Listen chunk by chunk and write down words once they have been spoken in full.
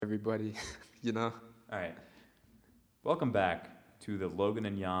everybody, you know? All right. Welcome back to the Logan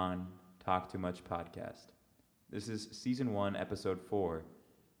and Jan Talk Too Much podcast. This is season 1, episode 4.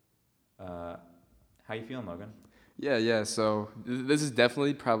 How you feeling, Logan? Yeah. So this is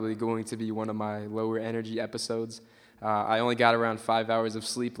definitely probably going to be one of my lower energy episodes. I only got around 5 hours of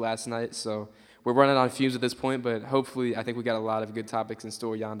sleep last night, so we're running on fumes at this point, but hopefully I think we got a lot of good topics in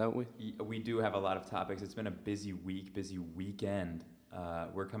store, Jan, don't we? We do have a lot of topics. It's been a busy week, busy weekend.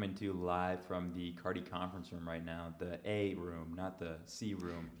 We're coming to you live from the Carti conference room right now, the A room, not the C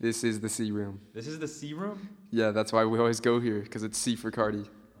room. This is the C room. This is the C room? Yeah, that's why we always go here, because it's C for Carti.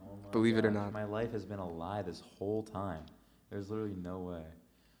 Oh my Believe it or gosh, not. My life has been a lie this whole time. There's literally no way.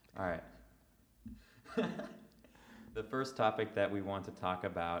 All right. The first topic that we want to talk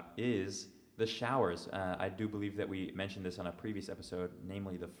about is the showers. I do believe that we mentioned this on a previous episode,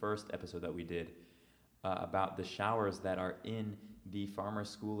 namely the first episode that we did, about the showers that are in the Farmer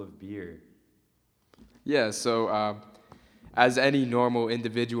School of Beer. Yeah, so as any normal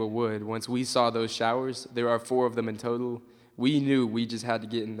individual would, once we saw those showers, there are 4 of them in total, we knew we just had to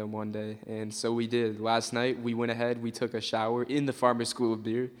get in them one day, and so we did. Last night, we went ahead, we took a shower in the Farmer School of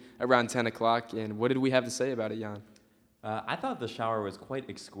Beer around 10 o'clock, and what did we have to say about it, Jan? I thought the shower was quite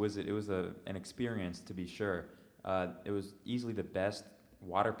exquisite. It was an experience, to be sure. It was easily the best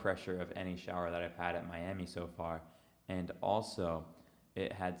water pressure of any shower that I've had at Miami so far, and also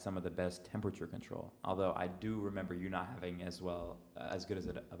it had some of the best temperature control, although I do remember you not having as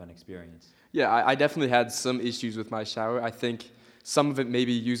good of an experience. Yeah, I definitely had some issues with my shower. I think some of it may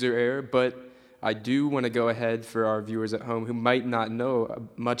be user error, but I do want to go ahead for our viewers at home who might not know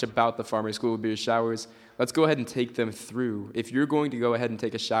much about the Farmer School of Beer showers. Let's go ahead and take them through. If you're going to go ahead and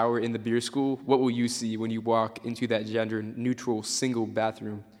take a shower in the beer school, what will you see when you walk into that gender-neutral single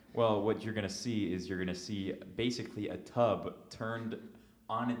bathroom? Well, what you're going to see is basically a tub turned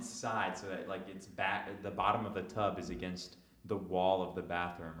on its side so that its back, the bottom of the tub is against the wall of the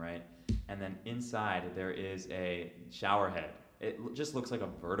bathroom, right? And then inside there is a shower head. It just looks like a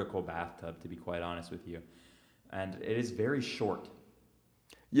vertical bathtub, to be quite honest with you. And it is very short.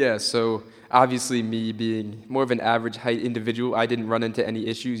 Yeah, so obviously me being more of an average height individual, I didn't run into any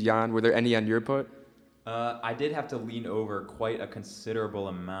issues. Jan, were there any on your part? I did have to lean over quite a considerable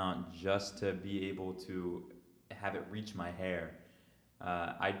amount just to be able to have it reach my hair.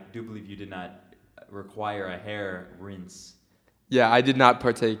 I do believe you did not require a hair rinse. Yeah, I did not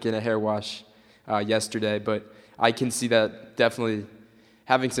partake in a hair wash yesterday, but I can see that definitely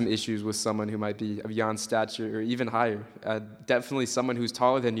having some issues with someone who might be of Jan's stature or even higher. Definitely someone who's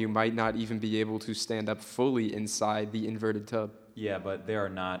taller than you might not even be able to stand up fully inside the inverted tub. Yeah, but there are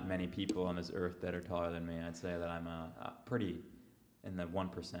not many people on this earth that are taller than me. I'd say that I'm pretty in the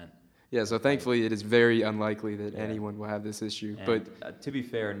 1%. Yeah, so thankfully it is very unlikely that anyone will have this issue. And, but to be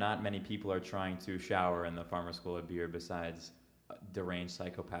fair, not many people are trying to shower in the Farmer School of Beer besides deranged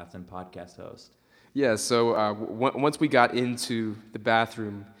psychopaths and podcast hosts. Yeah, so once we got into the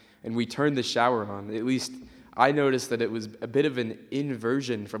bathroom and we turned the shower on, at least I noticed that it was a bit of an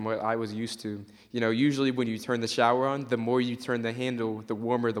inversion from what I was used to. You know, usually when you turn the shower on, the more you turn the handle, the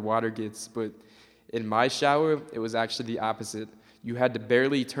warmer the water gets. But in my shower, it was actually the opposite. You had to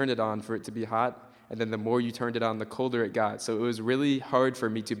barely turn it on for it to be hot, and then the more you turned it on, the colder it got. So it was really hard for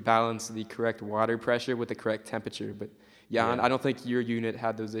me to balance the correct water pressure with the correct temperature. But Jan, I don't think your unit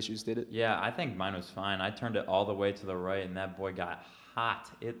had those issues, did it? Yeah, I think mine was fine. I turned it all the way to the right, and that boy got hot.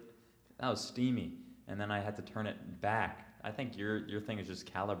 That was steamy, and then I had to turn it back. I think your thing is just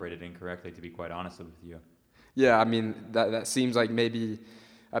calibrated incorrectly, to be quite honest with you. Yeah, I mean that seems like maybe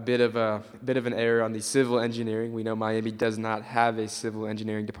a bit of an error on the civil engineering. We know Miami does not have a civil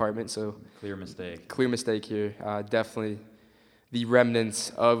engineering department, so Clear mistake. Clear mistake here. Definitely, the remnants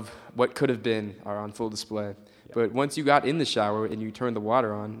of what could have been are on full display. But once you got in the shower and you turned the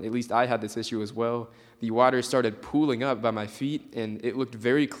water on, at least I had this issue as well, the water started pooling up by my feet, and it looked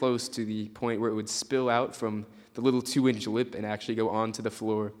very close to the point where it would spill out from the little 2-inch lip and actually go onto the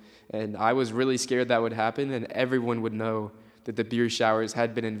floor. And I was really scared that would happen, and everyone would know that the beer showers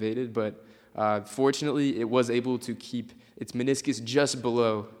had been invaded. But fortunately, it was able to keep its meniscus just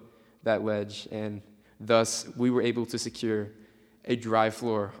below that ledge, and thus we were able to secure a dry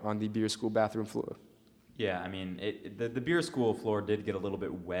floor on the beer school bathroom floor. Yeah, I mean, the beer school floor did get a little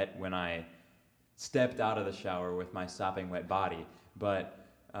bit wet when I stepped out of the shower with my sopping wet body, but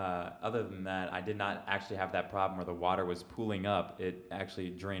other than that, I did not actually have that problem where the water was pooling up. It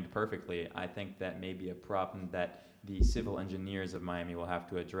actually drained perfectly. I think that may be a problem that the civil engineers of Miami will have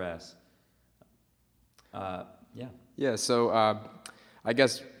to address. Yeah, so I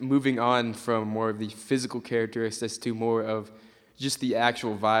guess moving on from more of the physical characteristics to more of just the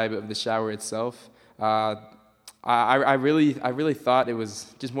actual vibe of the shower itself, I really thought it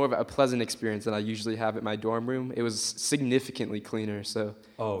was just more of a pleasant experience than I usually have at my dorm room. It was significantly cleaner, so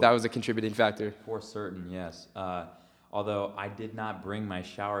that was a contributing factor. For certain, yes. Although I did not bring my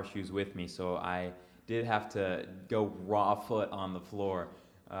shower shoes with me, so I did have to go raw foot on the floor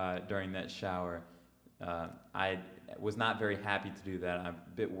during that shower. I was not very happy to do that. I'm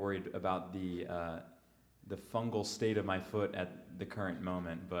a bit worried about the fungal state of my foot at the current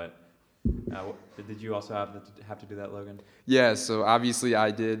moment, but did you also have to do that, Logan? Yeah, so obviously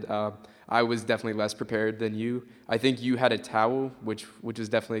I did. I was definitely less prepared than you. I think you had a towel, which was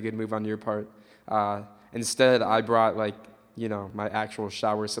definitely a good move on your part. Instead, I brought my actual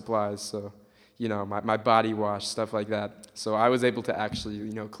shower supplies, so my body wash, stuff like that. So I was able to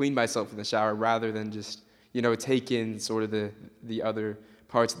actually clean myself in the shower rather than just take in sort of the other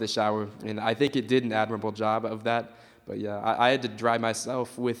parts of the shower. And I think it did an admirable job of that. But yeah, I had to dry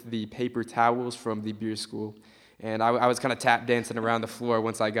myself with the paper towels from the beer school. And I was kind of tap dancing around the floor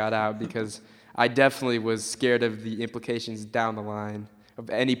once I got out because I definitely was scared of the implications down the line of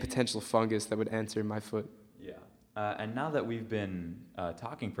any potential fungus that would enter my foot. Yeah. And now that we've been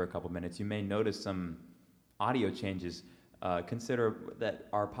talking for a couple minutes, you may notice some audio changes. Consider that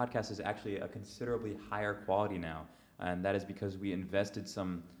our podcast is actually a considerably higher quality now. And that is because we invested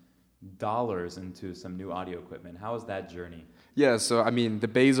some dollars into some new audio equipment. How was that journey? Yeah, so I mean, the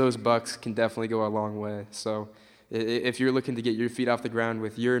Bezos bucks can definitely go a long way. So if you're looking to get your feet off the ground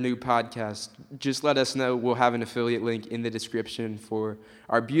with your new podcast, just let us know. We'll have an affiliate link in the description for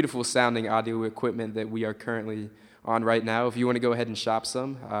our beautiful sounding audio equipment that we are currently on right now. If you want to go ahead and shop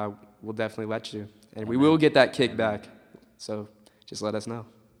some, we'll definitely let you. And we will get that kickback. So just let us know.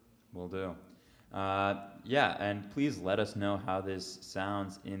 Will do. Yeah, and please let us know how this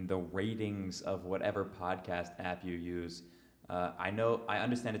sounds in the ratings of whatever podcast app you use. I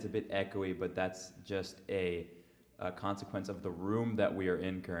understand it's a bit echoey, but that's just a consequence of the room that we are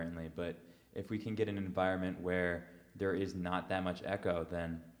in currently. But if we can get an environment where there is not that much echo,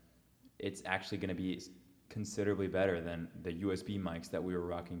 then it's actually going to be considerably better than the USB mics that we were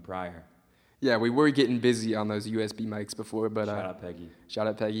rocking prior. Yeah, we were getting busy on those USB mics before, but Shout out Peggy. Shout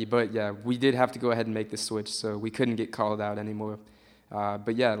out Peggy. But yeah, we did have to go ahead and make the switch, so we couldn't get called out anymore.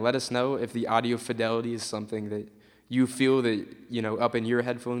 But yeah, let us know if the audio fidelity is something that you feel that up in your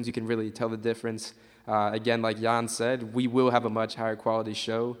headphones you can really tell the difference. Again, like Jan said, we will have a much higher quality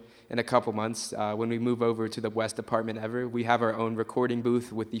show in a couple months. When we move over to the West Apartment ever, we have our own recording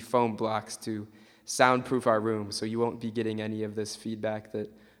booth with the foam blocks to soundproof our room, so you won't be getting any of this feedback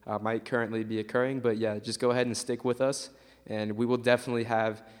that might currently be occurring. But yeah, just go ahead and stick with us, and we will definitely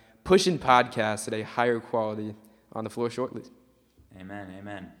have pushing podcasts at a higher quality on the floor shortly.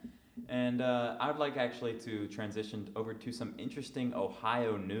 Amen. And I would like actually to transition over to some interesting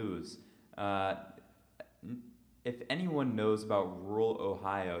Ohio news. If anyone knows about rural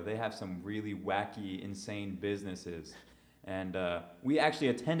Ohio, they have some really wacky, insane businesses. And we actually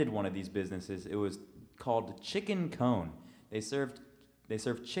attended one of these businesses. It was called Chicken Cone. They served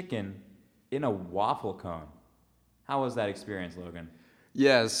chicken in a waffle cone. How was that experience, Logan?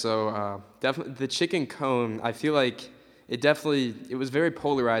 Yeah, so definitely the chicken cone, I feel like it was very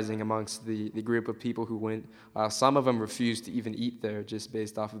polarizing amongst the group of people who went. Some of them refused to even eat there just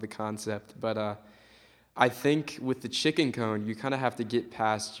based off of the concept. But I think with the chicken cone, you kind of have to get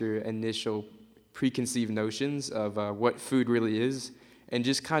past your initial preconceived notions of what food really is and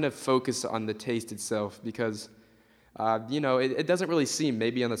just kind of focus on the taste itself because it doesn't really seem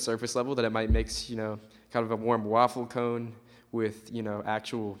maybe on the surface level that it might mix, kind of a warm waffle cone with,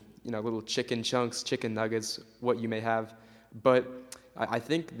 actual, little chicken chunks, chicken nuggets, what you may have. But I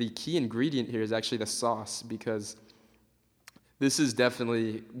think the key ingredient here is actually the sauce because this is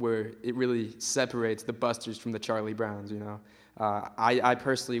definitely where it really separates the Busters from the Charlie Browns, I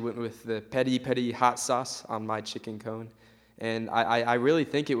personally went with the peri hot sauce on my chicken cone, and I really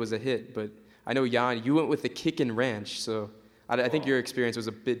think it was a hit, but I know, Jan, you went with the Kickin' Ranch, so I think your experience was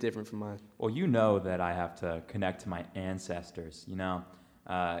a bit different from mine. Well, you know that I have to connect to my ancestors,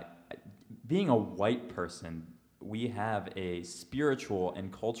 Being a white person, we have a spiritual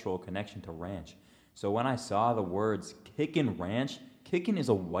and cultural connection to ranch. So when I saw the words Kickin' Ranch, kickin' is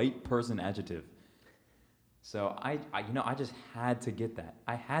a white person adjective. So I just had to get that.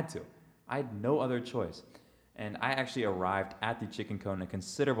 I had to. I had no other choice. And I actually arrived at the chicken cone a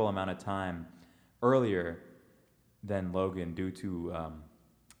considerable amount of time earlier than Logan due to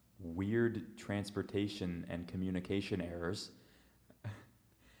weird transportation and communication errors.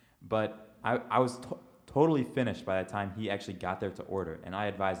 But I was totally finished by the time he actually got there to order. And I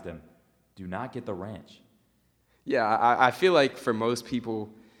advised him, do not get the ranch. Yeah, I feel like for most people,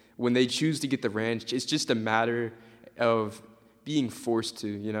 when they choose to get the ranch, it's just a matter of being forced to,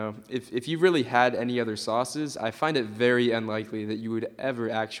 you know. If you really had any other sauces, I find it very unlikely that you would ever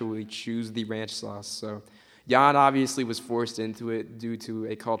actually choose the ranch sauce. So Jan obviously was forced into it due to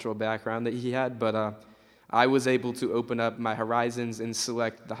a cultural background that he had, but I was able to open up my horizons and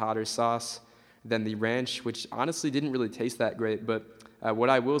select the hotter sauce than the ranch, which honestly didn't really taste that great. But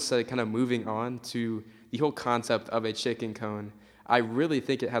what I will say, kind of moving on to the whole concept of a chicken cone, I really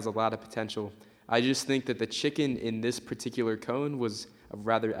think it has a lot of potential. I just think that the chicken in this particular cone was of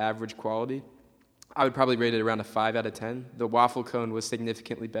rather average quality. I would probably rate it around a 5 out of 10. The waffle cone was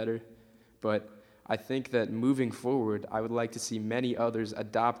significantly better, but I think that moving forward, I would like to see many others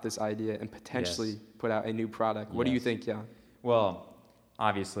adopt this idea and potentially Yes. put out a new product. What do you Yes. think, Jan? Well,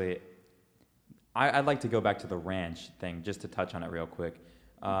 obviously, I'd like to go back to the ranch thing just to touch on it real quick.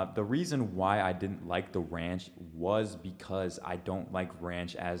 The reason why I didn't like the ranch was because I don't like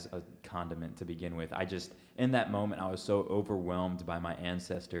ranch as a condiment to begin with. In that moment, I was so overwhelmed by my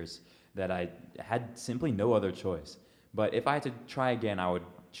ancestors that I had simply no other choice. But if I had to try again, I would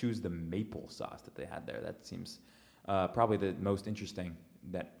choose the maple sauce that they had there. That seems probably the most interesting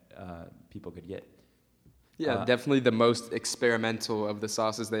that people could get. Yeah, definitely the most experimental of the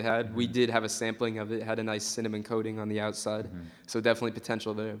sauces they had. Mm-hmm. We did have a sampling of it. It had a nice cinnamon coating on the outside. Mm-hmm. So definitely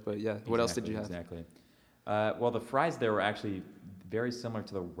potential there. But yeah, what else did you have? Exactly. Well, the fries there were actually very similar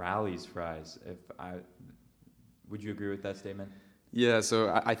to the Rally's fries. Would you agree with that statement? Yeah,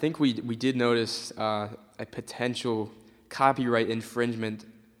 so I think we did notice a potential copyright infringement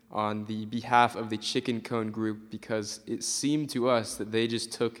on the behalf of the chicken cone group because it seemed to us that they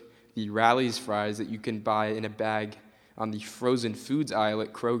just took the Rally's fries that you can buy in a bag on the frozen foods aisle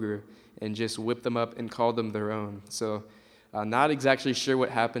at Kroger and just whip them up and call them their own. So not exactly sure what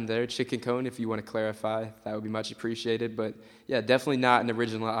happened there. Chicken cone, if you want to clarify, that would be much appreciated. But yeah, definitely not an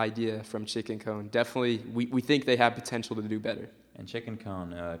original idea from chicken cone. Definitely, we think they have potential to do better. And chicken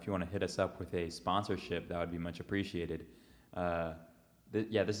cone, if you want to hit us up with a sponsorship, that would be much appreciated.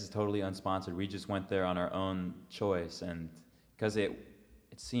 This is totally unsponsored. We just went there on our own choice, and because it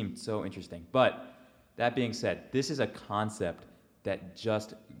seemed so interesting. But that being said, this is a concept that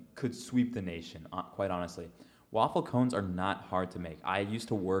just could sweep the nation, quite honestly. Waffle cones are not hard to make. I used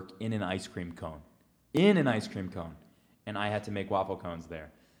to work in an ice cream cone, and I had to make waffle cones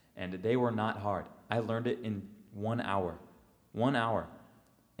there. And they were not hard. I learned it in 1 hour. 1 hour.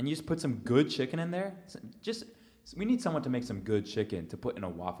 And you just put some good chicken in there. We need someone to make some good chicken to put in a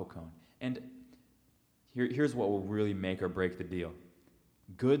waffle cone. And here's what will really make or break the deal.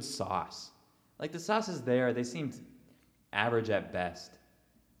 Good sauce. Like the sauces there, they seemed average at best.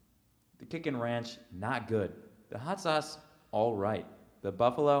 The chicken ranch, not good. The hot sauce, all right. The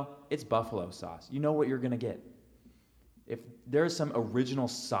buffalo, it's buffalo sauce. You know what you're going to get. If there's some original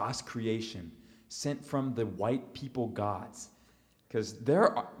sauce creation sent from the white people gods, because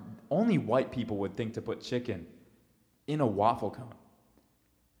only white people would think to put chicken in a waffle cone.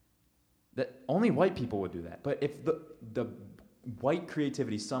 That only white people would do that. But if the white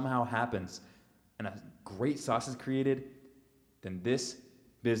creativity somehow happens and a great sauce is created, then this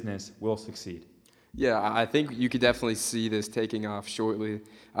business will succeed. Yeah, I think you could definitely see this taking off shortly.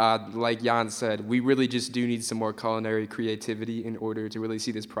 Like Jan said, we really just do need some more culinary creativity in order to really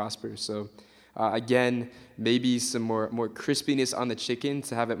see this prosper. So, again, maybe some more crispiness on the chicken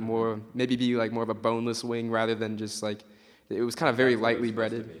to have it maybe be like more of a boneless wing rather than just like, it was kind of very lightly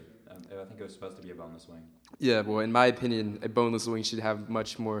breaded. I think it was supposed to be a boneless wing. Yeah, well, in my opinion, a boneless wing should have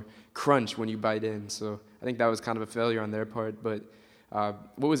much more crunch when you bite in. So I think that was kind of a failure on their part. But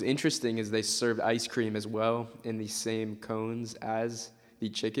what was interesting is they served ice cream as well in the same cones as the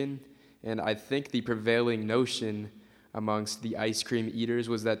chicken. And I think the prevailing notion amongst the ice cream eaters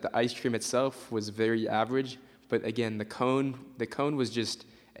was that the ice cream itself was very average. But again, the cone was just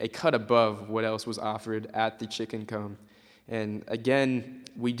a cut above what else was offered at the chicken cone. And again,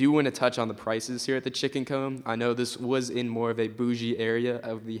 we do want to touch on the prices here at the chicken cone. I know this was in more of a bougie area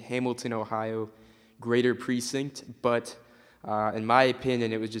of the Hamilton, Ohio greater precinct, but in my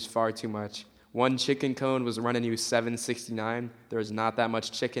opinion, it was just far too much. One chicken cone was running you $7.69. There was not that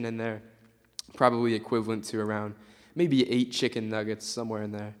much chicken in there, probably equivalent to around maybe 8 chicken nuggets somewhere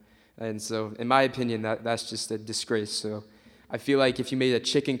in there. And so, in my opinion, that's just a disgrace. So, I feel like if you made a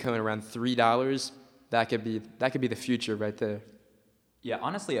chicken cone around $3, that could be the future right there. Yeah,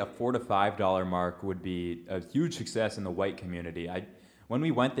 honestly, a $4 to $5 mark would be a huge success in the white community. When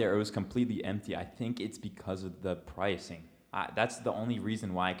we went there, it was completely empty. I think it's because of the pricing. That's the only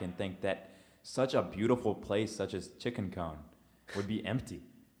reason why I can think that such a beautiful place such as Chicken Cone would be empty.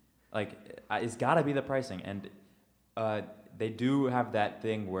 Like, it's got to be the pricing. And They do have that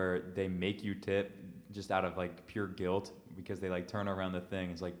thing where they make you tip just out of like pure guilt because they like turn around the thing.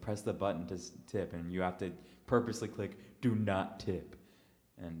 It's like press the button to tip, and you have to purposely click do not tip,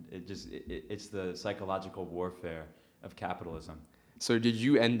 and it's the psychological warfare of capitalism. So did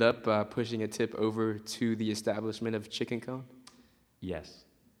you end up pushing a tip over to the establishment of Chicken Cone? Yes.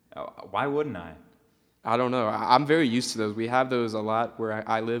 Why wouldn't I? I don't know. I'm very used to those. We have those a lot where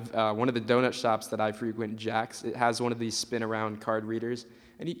I live. One of the donut shops that I frequent, Jack's, it has one of these spin-around card readers,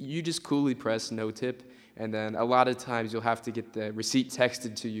 and you just coolly press no tip, and then a lot of times you'll have to get the receipt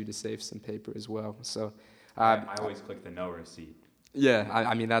texted to you to save some paper as well. So I always click the no receipt. Yeah,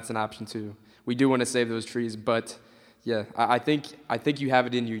 I mean, that's an option too. We do want to save those trees, but yeah, I think you have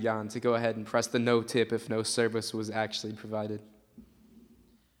it in you, Jan, to go ahead and press the no tip if no service was actually provided.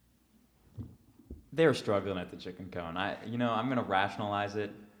 They were struggling at the Chicken Cone. I'm going to rationalize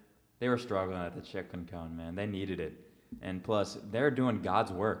it. They were struggling at the Chicken Cone, man. They needed it. And plus, they're doing God's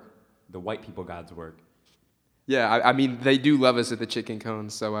work, the white people God's work. Yeah, I mean, they do love us at the Chicken Cone,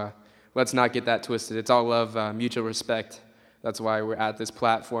 so let's not get that twisted. It's all love, mutual respect. That's why we're at this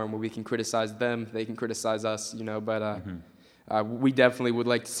platform where we can criticize them, they can criticize us, but we definitely would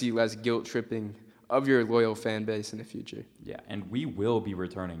like to see less guilt-tripping of your loyal fan base in the future. Yeah, and we will be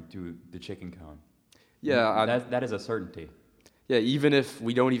returning to the Chicken Cone. Yeah. That is a certainty. Yeah, even if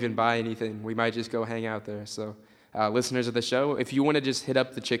we don't even buy anything, we might just go hang out there. So listeners of the show, if you want to just hit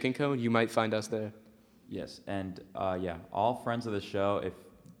up the Chicken Cone, you might find us there. Yes, and all friends of the show, if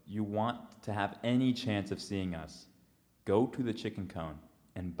you want to have any chance of seeing us, go to the Chicken Cone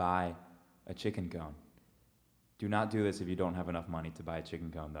and buy a chicken cone. Do not do this if you don't have enough money to buy a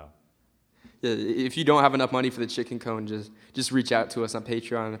chicken cone, though. Yeah, if you don't have enough money for the Chicken Cone, just reach out to us on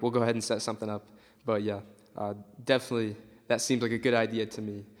Patreon. We'll go ahead and set something up. But yeah, definitely that seems like a good idea to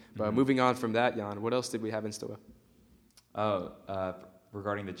me. But moving on from that, Jan, what else did we have in store?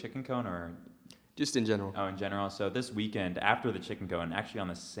 Regarding the Chicken Cone or? Just in general. Oh, in general. So this weekend, after the Chicken Cone, actually on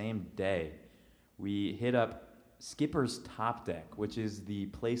the same day, we hit up Skipper's Top Deck, which is the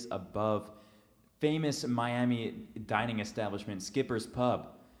place above famous Miami dining establishment, Skipper's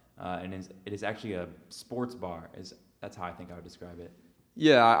Pub. And it is actually a sports bar. That's how I think I would describe it.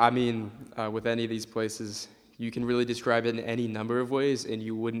 Yeah, I mean, with any of these places, you can really describe it in any number of ways, and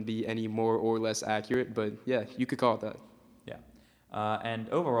you wouldn't be any more or less accurate. But yeah, you could call it that. Yeah. And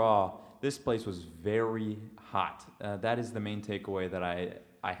overall, this place was very hot. That is the main takeaway that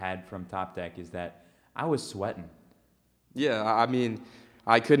I had from Top Deck, is that I was sweating. Yeah, I mean,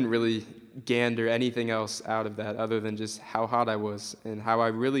 I couldn't really gander anything else out of that other than just how hot I was and how I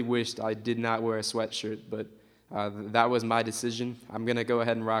really wished I did not wear a sweatshirt. But that was my decision. I'm going to go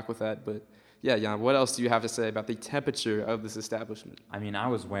ahead and rock with that. But yeah, Jan, what else do you have to say about the temperature of this establishment? I mean, I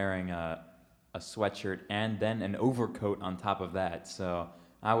was wearing a sweatshirt and then an overcoat on top of that. So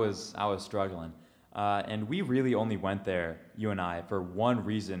I was struggling. And we really only went there, you and I, for one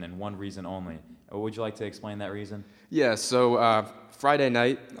reason and one reason only. Would you like to explain that reason? Yeah, so Friday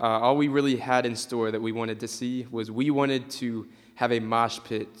night, all we really had in store that we wanted to see was we wanted to have a mosh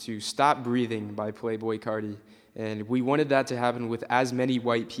pit to Stop Breathing by Playboi Carti. And we wanted that to happen with as many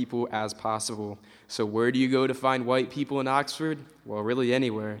white people as possible. So where do you go to find white people in Oxford? Well, really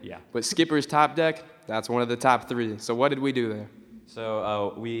anywhere. Yeah. But Skipper's Top Deck, that's one of the top three. So what did we do there?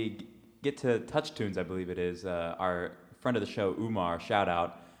 So we get to Touch Tunes, I believe it is. Our friend of the show, Umar, shout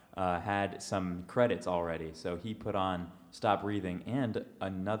out, had some credits already. So he put on Stop Breathing and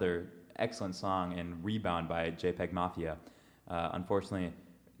another excellent song in Rebound by JPEG Mafia. Unfortunately,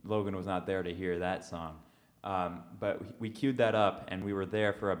 Logan was not there to hear that song. But we queued that up, and we were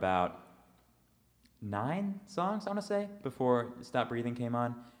there for about 9 songs, I want to say, before Stop Breathing came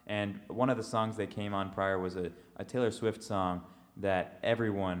on. And one of the songs that came on prior was a Taylor Swift song that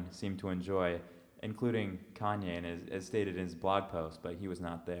everyone seemed to enjoy, including Kanye, and as stated in his blog post, but he was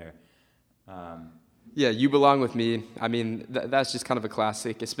not there. Yeah, You Belong With Me. I mean, that's just kind of a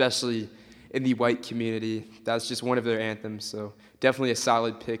classic, especially in the white community. That's just one of their anthems, so definitely a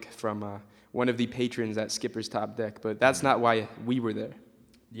solid pick from one of the patrons at Skipper's Top Deck, but that's not why we were there.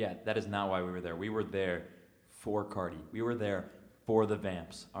 Yeah, that is not why we were there. We were there for Carti. We were there for the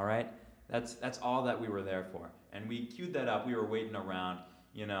Vamps, all right? That's all that we were there for. And we queued that up. We were waiting around.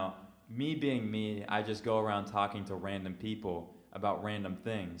 You know, me being me, I just go around talking to random people about random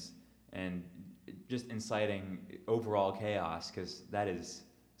things and just inciting overall chaos, because that is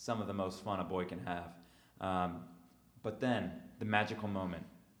some of the most fun a boy can have. But then, the magical moment.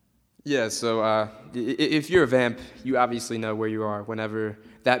 Yeah, so if you're a vamp, you obviously know where you are. Whenever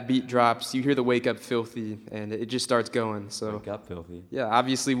that beat drops, you hear the Wake Up Filthy, and it just starts going. So Wake Up Filthy. Yeah,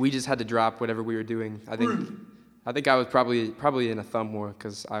 obviously we just had to drop whatever we were doing. I think I think I was probably in a thumb war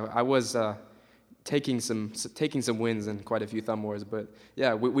because I was taking some wins in quite a few thumb wars. But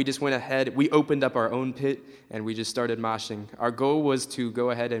yeah, we just went ahead. We opened up our own pit and we just started moshing. Our goal was to go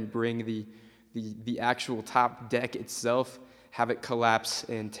ahead and bring the actual top deck itself, have it collapse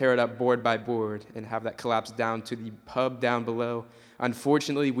and tear it up board by board and have that collapse down to the pub down below.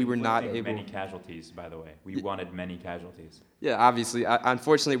 Unfortunately, we were not able. Many casualties, by the way. We wanted many casualties. Yeah, obviously.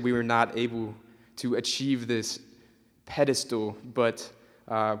 Unfortunately, we were not able to achieve this pedestal, but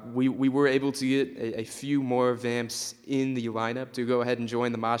we were able to get a few more vamps in the lineup to go ahead and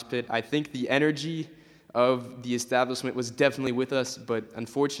join the mosh pit. I think the energy of the establishment was definitely with us, but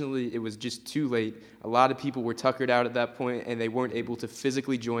unfortunately, it was just too late. A lot of people were tuckered out at that point, and they weren't able to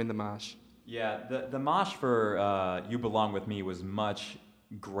physically join the mosh. Yeah, the mosh for You Belong With Me was much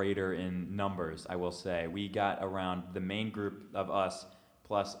greater in numbers, I will say. We got around the main group of us,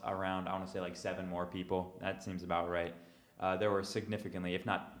 plus around, I want to say like 7 more people. That seems about right. There were significantly, if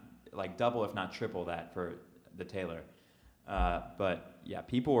not like double, if not triple that for the Taylor. But yeah,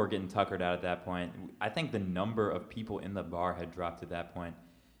 people were getting tuckered out at that point. I think the number of people in the bar had dropped at that point.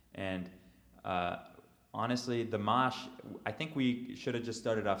 And honestly, the mosh, I think we should have just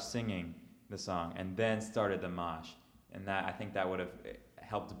started off singing the song and then started the mosh. And I think that would have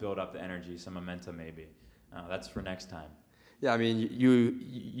helped build up the energy, some momentum maybe. That's for next time. Yeah, I mean,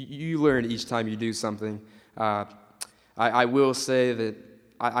 you learn each time you do something. I will say that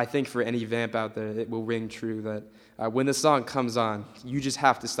I think for any vamp out there, it will ring true that when the song comes on, you just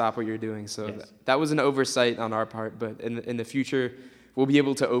have to stop what you're doing. So yes. That was an oversight on our part, but in the future, we'll be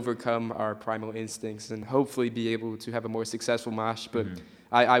able to overcome our primal instincts and hopefully be able to have a more successful mosh. But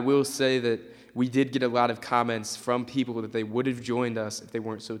I will say that we did get a lot of comments from people that they would have joined us if they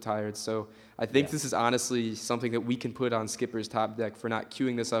weren't so tired. So I think this is honestly something that we can put on Skipper's Top Deck for not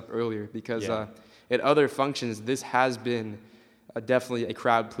queuing this up earlier because at other functions, this has been definitely a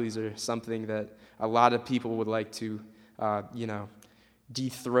crowd pleaser, something that a lot of people would like to,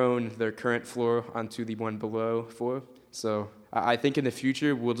 dethrone their current floor onto the one below for. So I think in the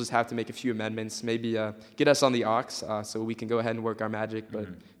future, we'll just have to make a few amendments, maybe get us on the aux so we can go ahead and work our magic. But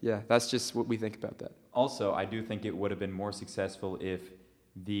yeah, that's just what we think about that. Also, I do think it would have been more successful if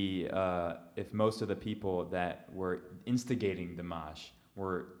most of the people that were instigating the mosh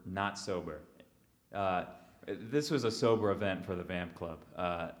were not sober. This was a sober event for the Vamp Club.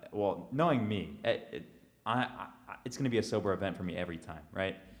 Well, knowing me, it's going to be a sober event for me every time,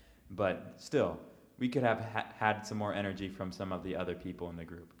 right? But still, we could have had some more energy from some of the other people in the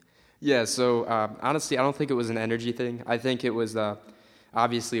group. Yeah, so honestly, I don't think it was an energy thing. I think it was,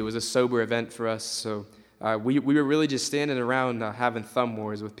 obviously, it was a sober event for us. So we were really just standing around having thumb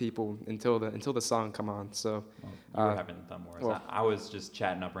wars with people until the song come on. So you were having thumb wars. Well, I was just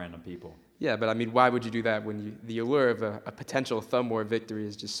chatting up random people. Yeah, but I mean, why would you do that when the allure of a potential thumb war victory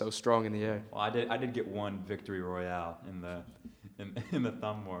is just so strong in the air? Well, I did get one victory royale in the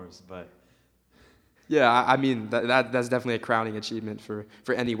thumb wars, but yeah, I mean that's definitely a crowning achievement for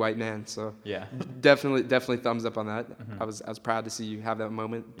any white man. So yeah, definitely thumbs up on that. I was proud to see you have that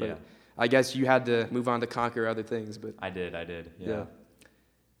moment, but I guess you had to move on to conquer other things. But I did. Yeah.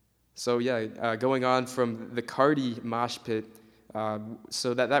 So going on from the Carti mosh pit.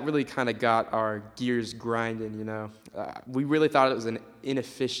 So that really kind of got our gears grinding, we really thought it was an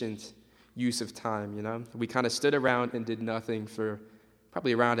inefficient use of time, We kind of stood around and did nothing for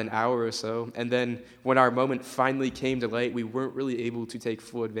probably around an hour or so. And then when our moment finally came to light, we weren't really able to take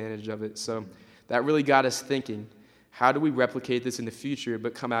full advantage of it. So that really got us thinking, how do we replicate this in the future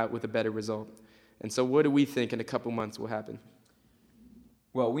but come out with a better result? And so what do we think in a couple months will happen?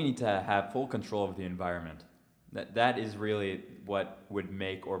 Well, we need to have full control of the environment. That is really what would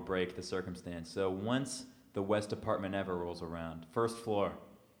make or break the circumstance. So once the West Apartment Ever rolls around, first floor.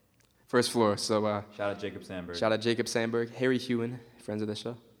 So shout out Jacob Sandberg. Harry Hewen, friends of the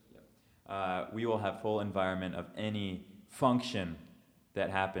show. Yep. We will have full environment of any function that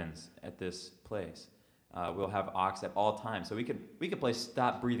happens at this place. We'll have aux at all times, so we could play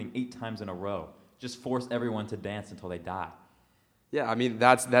Stop Breathing 8 times in a row. Just force everyone to dance until they die. Yeah, I mean,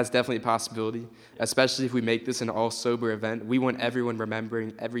 that's definitely a possibility, especially if we make this an all-sober event. We want everyone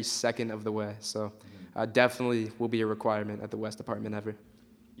remembering every second of the way, so definitely will be a requirement at the West Apartment Ever.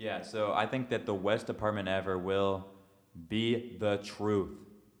 Yeah, so I think that the West Apartment Ever will be the truth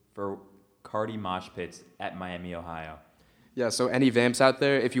for Carti mosh pits at Miami, Ohio. Yeah, so any vamps out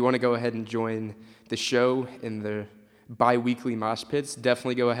there, if you want to go ahead and join the show in the bi-weekly mosh pits,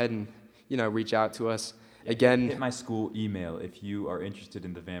 definitely go ahead and, reach out to us. Again, hit my school email if you are interested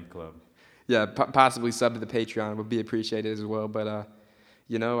in the Vamp Club. Yeah, possibly sub to the Patreon would be appreciated as well. But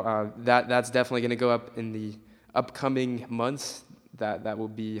that's definitely going to go up in the upcoming months, that will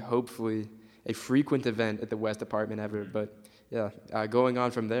be hopefully a frequent event at the West Apartment ever. But yeah, going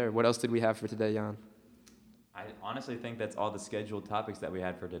on from there, what else did we have for today, Jan? I honestly think that's all the scheduled topics that we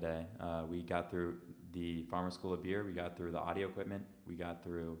had for today. We got through the Farmer School of Beer, we got through the audio equipment, we got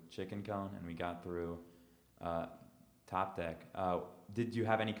through Chicken Cone, and we got through Top Deck. Did you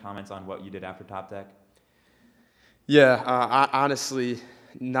have any comments on what you did after Top Deck? Yeah, honestly,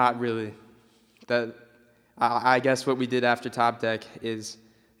 not really. I guess what we did after Top Deck is,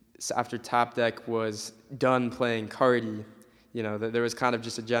 after Top Deck was done playing Carti, there was kind of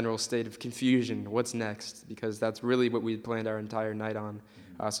just a general state of confusion. What's next? Because that's really what we had planned our entire night on.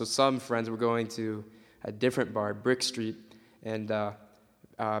 So some friends were going to a different bar, Brick Street, and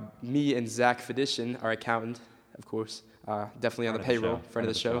me and Zach Fedician, our accountant, of course, definitely on the payroll, friend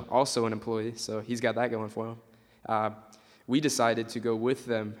of the show, also an employee, so he's got that going for him. We decided to go with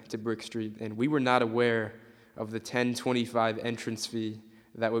them to Brick Street, and we were not aware of the $10.25 entrance fee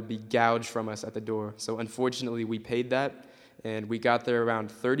that would be gouged from us at the door. So unfortunately, we paid that, and we got there around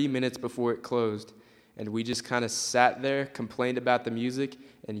 30 minutes before it closed, and we just kind of sat there, complained about the music,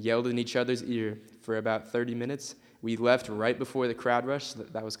 and yelled in each other's ear for about 30 minutes. We left right before the crowd rush.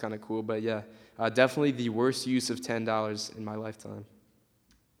 That was kind of cool, but yeah, definitely the worst use of $10 in my lifetime.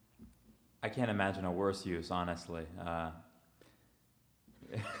 I can't imagine a worse use, honestly.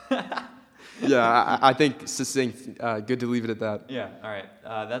 Yeah, I think succinct. Good to leave it at that. Yeah, all right.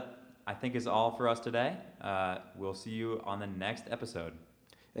 That, I think, is all for us today. We'll see you on the next episode.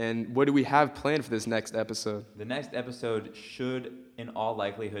 And what do we have planned for this next episode? The next episode should, in all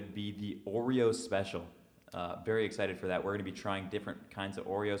likelihood, be the Oreo special. Very excited for that. We're going to be trying different kinds of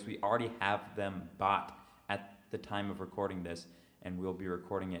Oreos. We already have them bought at the time of recording this, and we'll be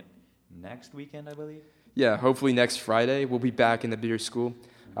recording it next weekend, I believe. Yeah, hopefully next Friday. We'll be back in the beer school.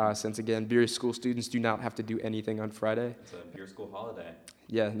 Since, again, beer school students do not have to do anything on Friday. It's a beer school holiday.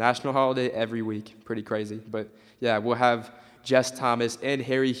 Yeah, national holiday every week. Pretty crazy. But, yeah, we'll have Jess Thomas and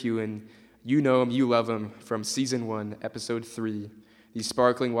Harry Hewen. You know them, you love them, from Season 1, Episode 3. The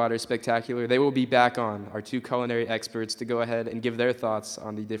Sparkling Water Spectacular. They will be back on, our two culinary experts, to go ahead and give their thoughts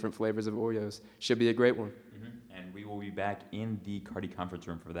on the different flavors of Oreos. Should be a great one. Mm-hmm. And we will be back in the Carti conference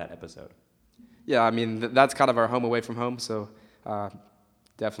room for that episode. Yeah, I mean, that's kind of our home away from home, so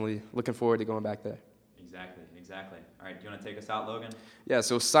definitely looking forward to going back there. Exactly. All right, do you want to take us out, Logan? Yeah,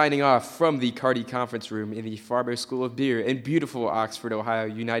 so signing off from the Carti conference room in the Farber School of Beer in beautiful Oxford, Ohio,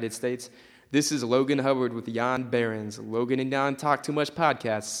 United States, this is Logan Hubbard with Jan Behrens. Logan and Jan Talk Too Much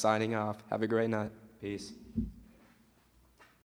podcast, signing off. Have a great night. Peace.